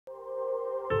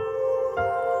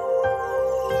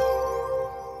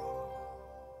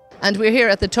And we're here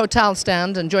at the Total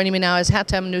stand, and joining me now is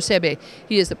Hatem Nuseibeh.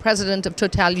 He is the president of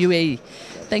Total UAE.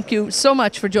 Thank you so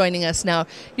much for joining us now.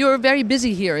 You're very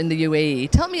busy here in the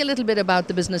UAE. Tell me a little bit about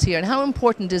the business here and how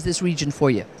important is this region for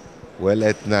you? Well,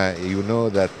 Eithne, you know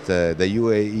that the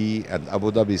UAE and Abu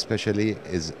Dhabi especially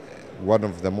is one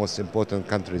of the most important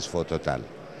countries for Total.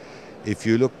 If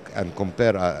you look and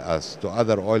compare us to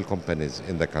other oil companies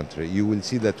in the country, you will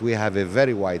see that we have a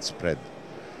very widespread.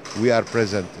 We are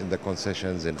present in the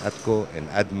concessions in ADCO, in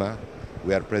ADMA.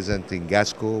 We are present in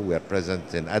Gasco. We are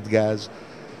present in ADGAS.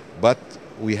 But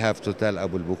we have Total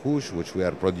Abu Bukhosh, which we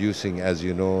are producing, as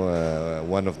you know,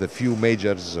 one of the few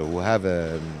majors who have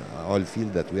an oil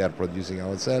field that we are producing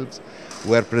ourselves.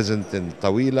 We are present in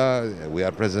Tawila. We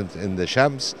are present in the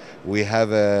Shams. We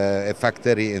have a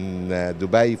factory in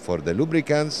Dubai for the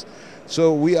lubricants.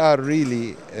 So we are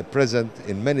really present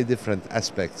in many different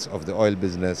aspects of the oil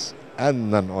business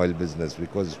and non-oil business,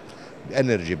 because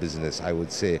energy business, I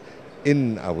would say,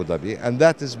 in Abu Dhabi. And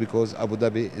that is because Abu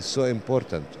Dhabi is so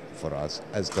important for us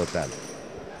as Total.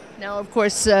 Now, of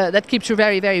course, that keeps you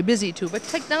very, very busy too. But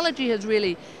technology has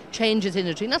really changed this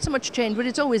industry. Not so much changed, but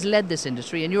it's always led this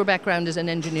industry. And your background as an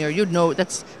engineer, you'd know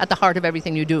that's at the heart of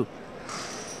everything you do.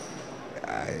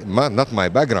 Not my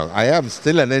background. I am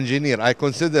still an engineer. I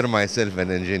consider myself an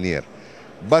engineer.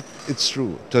 But it's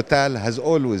true, Total has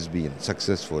always been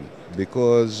successful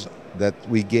because that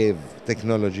we gave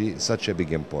technology such a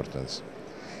big importance.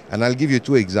 And I'll give you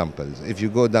two examples. If you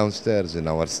go downstairs in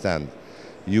our stand,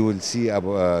 you will see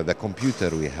the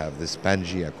computer we have, this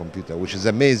Pangea computer, which is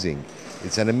amazing.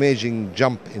 It's an amazing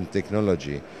jump in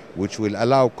technology, which will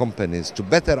allow companies to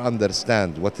better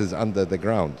understand what is under the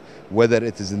ground, whether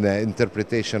it is in the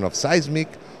interpretation of seismic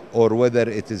or whether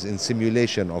it is in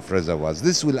simulation of reservoirs.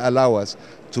 This will allow us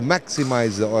to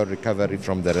maximize the oil recovery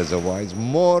from the reservoirs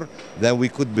more than we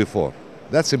could before.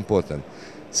 That's important.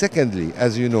 Secondly,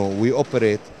 as you know, we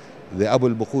operate the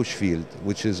Abu Bukhosh field,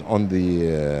 which is on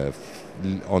the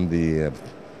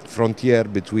frontier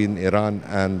between Iran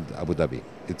and Abu Dhabi.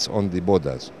 It's on the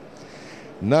borders.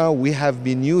 Now we have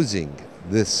been using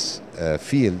this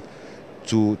field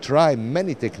to try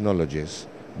many technologies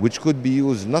which could be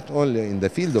used not only in the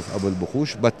field of Abu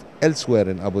Bukhosh but elsewhere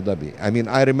in Abu Dhabi. I mean,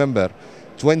 I remember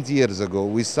 20 years ago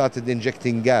we started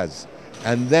injecting gas,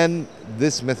 and then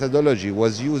this methodology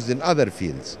was used in other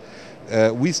fields.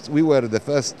 We were the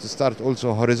first to start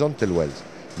also horizontal wells.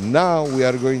 Now we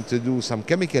are going to do some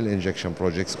chemical injection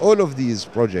projects. All of these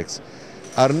projects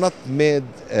are not made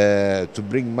to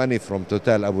bring money from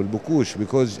Total Abu Bukhosh,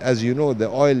 because, as you know, the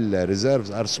oil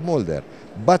reserves are small there.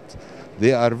 But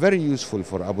they are very useful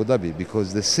for Abu Dhabi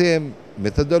because the same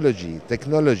methodology,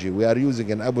 technology we are using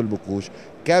in Abu Bukhosh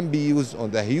can be used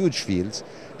on the huge fields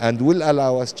and will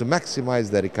allow us to maximize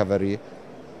the recovery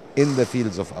in the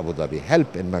fields of Abu Dhabi,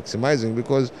 help in maximizing,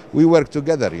 because we work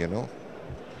together, you know.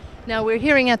 Now, we're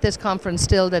hearing at this conference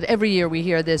still that every year we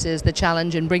hear this is the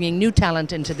challenge in bringing new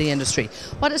talent into the industry.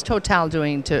 What is Total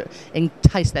doing to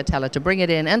entice that talent, to bring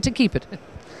it in and to keep it?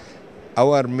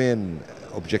 Our main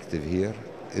objective here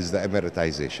is the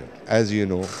Emiratization. As you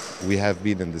know, we have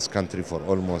been in this country for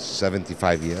almost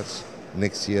 75 years.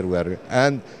 Next year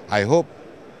and I hope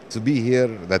to be here,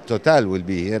 that Total will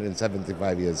be here in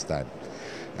 75 years' time.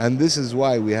 And this is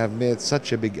why we have made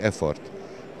such a big effort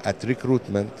at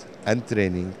recruitment and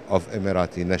training of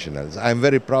Emirati nationals. I'm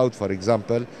very proud, for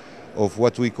example, of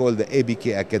what we call the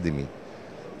ABK Academy,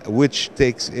 which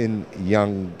takes in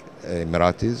young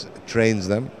Emiratis, trains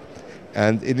them.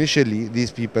 And initially,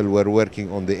 these people were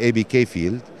working on the ABK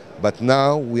field, but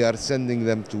now we are sending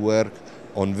them to work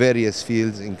on various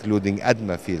fields, including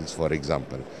ADMA fields, for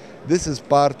example. This is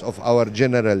part of our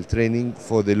general training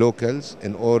for the locals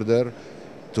in order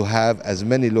to have as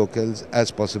many locals as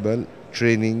possible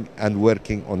training and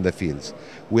working on the fields.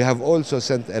 We have also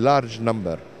sent a large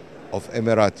number of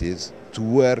Emiratis to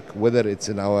work, whether it's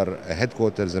in our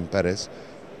headquarters in Paris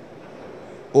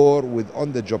or with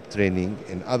on-the-job training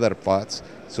in other parts,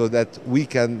 so that we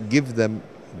can give them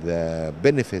the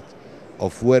benefit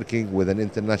of working with an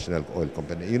international oil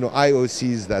company. You know,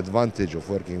 IOCs, the advantage of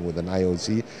working with an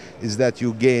IOC is that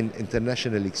you gain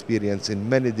international experience in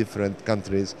many different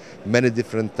countries, many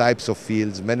different types of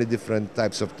fields, many different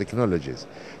types of technologies.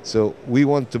 So we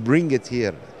want to bring it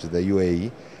here to the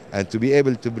UAE, and to be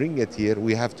able to bring it here,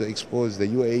 we have to expose the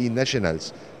UAE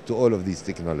nationals to all of these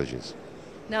technologies.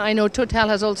 Now, I know Total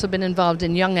has also been involved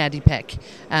in Young Adipec.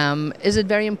 Is it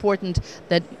very important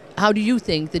that, how do you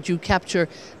think that you capture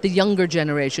the younger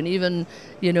generation, even,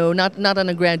 you know, not on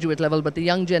a graduate level, but the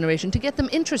young generation, to get them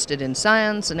interested in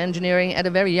science and engineering at a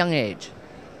very young age?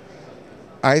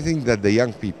 I think that the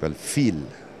young people feel,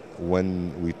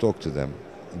 when we talk to them,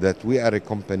 that we are a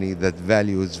company that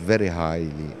values very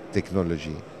highly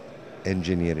technology,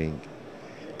 engineering,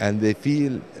 and they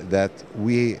feel that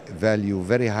we value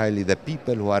very highly the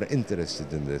people who are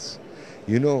interested in this.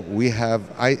 You know,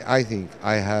 I think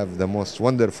I have the most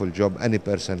wonderful job any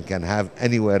person can have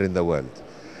anywhere in the world.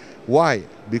 Why?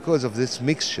 Because of this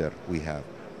mixture we have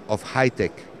of high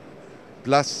tech,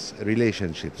 plus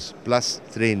relationships, plus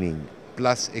training,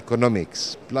 plus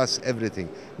economics, plus everything.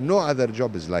 No other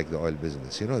job is like the oil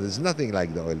business. You know, there's nothing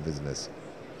like the oil business.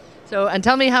 So, and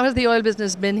tell me, how has the oil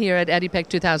business been here at Adipec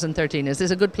 2013? Is this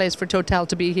a good place for Total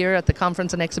to be here at the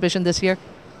conference and exhibition this year?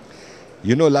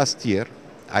 You know, last year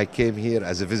I came here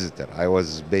as a visitor. I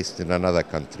was based in another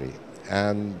country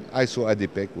and I saw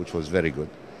Adipec, which was very good.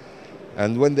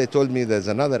 And when they told me there's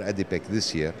another Adipec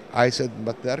this year, I said,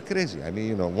 but they're crazy. I mean,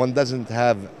 you know, one doesn't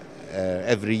have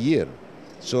every year.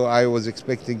 So I was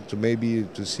expecting to maybe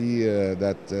to see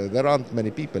that there aren't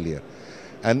many people here.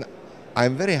 And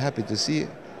I'm very happy to see,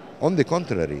 on the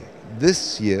contrary,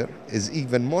 this year is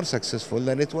even more successful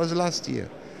than it was last year.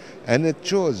 And it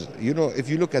shows, you know, if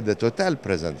you look at the Total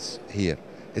presence here,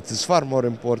 it is far more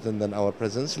important than our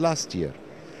presence last year.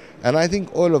 And I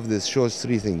think all of this shows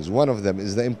three things. One of them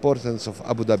is the importance of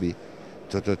Abu Dhabi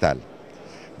to Total,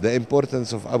 the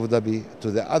importance of Abu Dhabi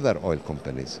to the other oil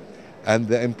companies, and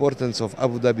the importance of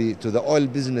Abu Dhabi to the oil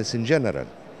business in general.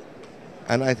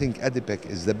 And I think Adipec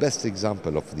is the best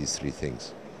example of these three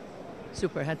things.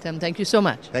 Super, Hatem. Thank you so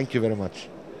much. Thank you very much.